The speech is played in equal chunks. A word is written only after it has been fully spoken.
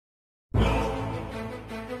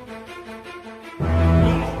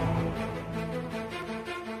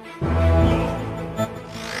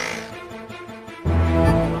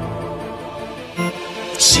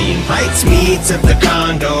She invites me to the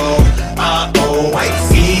condo.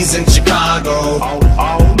 Wifey's in Chicago.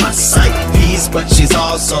 My side piece, but she's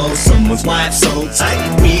also someone's wife, so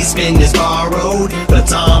tight. We spin is borrowed,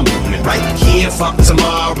 but I'm moving right here, fuck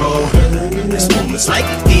tomorrow. There's moments like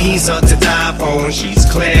these are to die for. She's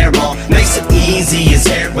clear, all nice and easy as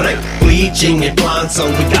hair, but I'm bleaching it blonde, so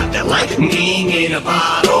we got that lightning in a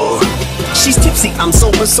bottle. She's tipsy, I'm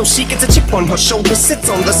sober, so she gets a chip on her shoulder. Sits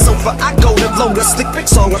on the sofa, I go to load a slick Rick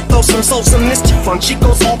song or throw some souls in mischief on. She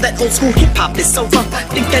goes, all that old school hip-hop is over.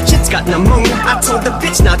 Think that shit's got pneumonia. I told the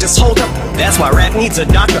bitch, now just hold up. That's why rap needs a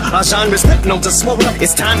doctor. Our genre's lip notes are swollen up.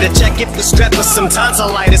 It's time to check if you're strapped with some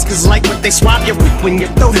tonsillitis, cause like what they swab you with when your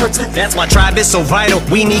throat hurts. That's why tribe is so vital.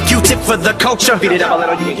 We need Q-tip for the culture. Beat it up a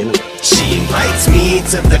little, you can get it. She invites me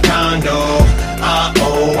to the condo.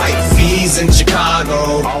 Wifey's in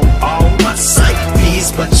Chicago. My side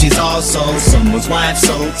piece, but she's also someone's wife,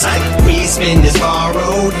 so tight. We spin is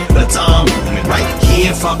borrowed, but I'm moving right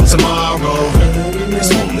here, fuck tomorrow.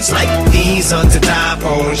 There's moments like these are to die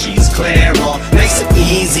for. She's clear, all nice and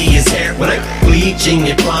easy as hair, but I'm bleaching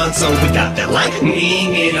it blonde, so we got that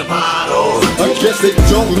lightning in a bottle. I guess they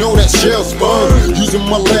don't know that shell's burn. Using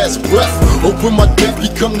my last breath, hoping my death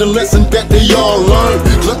become the lesson that they all learn.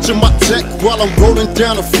 Clutching my tech while I'm rolling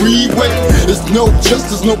down the freeway. There's no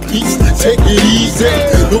justice, no peace, take it easy.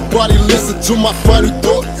 Nobody listen to my final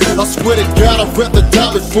thought. I swear to God, I'd rather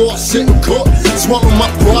die before I sit in court. Swallow my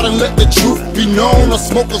pride and let the truth be known. I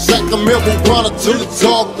smoke a sack of marijuana till it's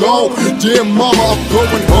all gone. Dear mama, I'm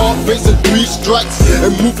going hard, facing 3 strikes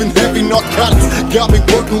and moving heavy narcotics. Got me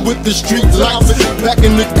working with the street lights,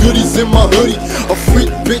 packing the goodies in my hoodie. A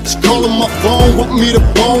freak bitch calling my phone, want me to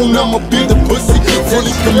bone. I'ma be the pussy,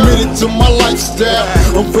 fully committed to my lifestyle.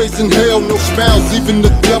 I'm raising hell, no smiles, even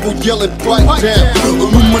the devil yelling bite down.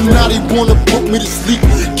 Illuminati wanna put me to sleep.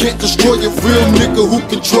 Can't destroy a real nigga who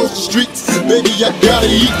controls the streets. Baby, I gotta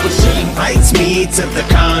eat. But she invites me to the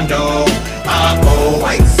condo.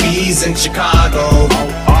 Wifey's in Chicago.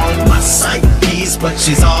 My side piece, but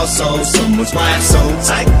she's also someone's wife, so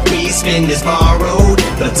tight. We spin is borrowed,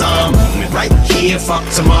 but I'm moving right here, fuck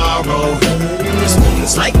tomorrow. There's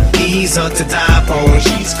moments like these are to die for.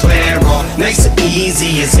 She's clear, all nice and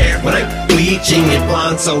easy as hair, but I'm bleaching it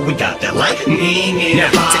blonde, so we got that lightning in a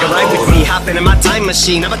bottle. Take a ride with me, hop into my time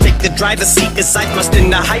machine. I'ma take the driver's seat as I thrust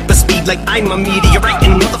into hyperspeed like I'm a meteorite.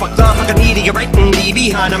 And motherfucker, I'm a meteorite and leave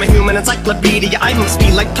behind. I'm a human encyclopedia. I must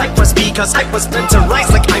be like type for speed, cause I was meant to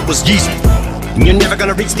rise like I was yeast. You're never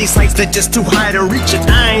gonna reach these heights, they're just too high to reach it.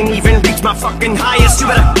 I ain't even reached my fucking highest. You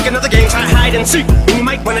better pick another game, try hide and seek. And you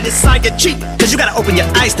might wanna decide to cheat, cause you gotta open your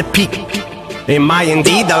eyes to peek. Am I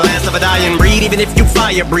indeed the last of a dying breed? Even if you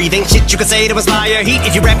fire breathing shit, you could say it was fire heat.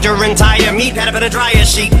 If you wrapped your entire meat, had a better dryer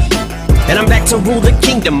sheet. And I'm back to rule the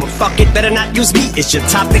kingdom, well, fuck it, better not use me. It's your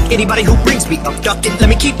topic, anybody who brings me up, duck it, let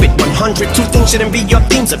me keep it 100. 2 things shouldn't be your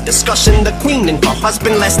themes of discussion. The queen and her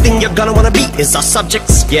husband, last thing you're gonna wanna be is our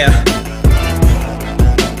subjects, yeah.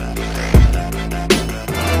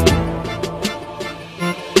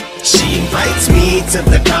 She invites me to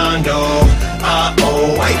the condo.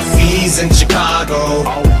 Wifey's in Chicago.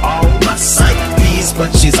 My side piece,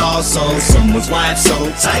 but she's also someone's wife, so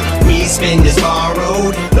tight. We spin is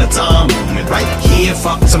borrowed, but I'm moving right here,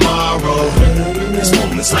 fuck tomorrow. There's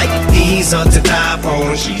moments like these are to die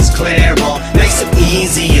for. She's clear, all nice and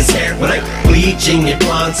easy as hair, but I'm bleaching it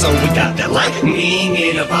blonde, so we got that lightning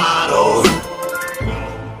in a bottle.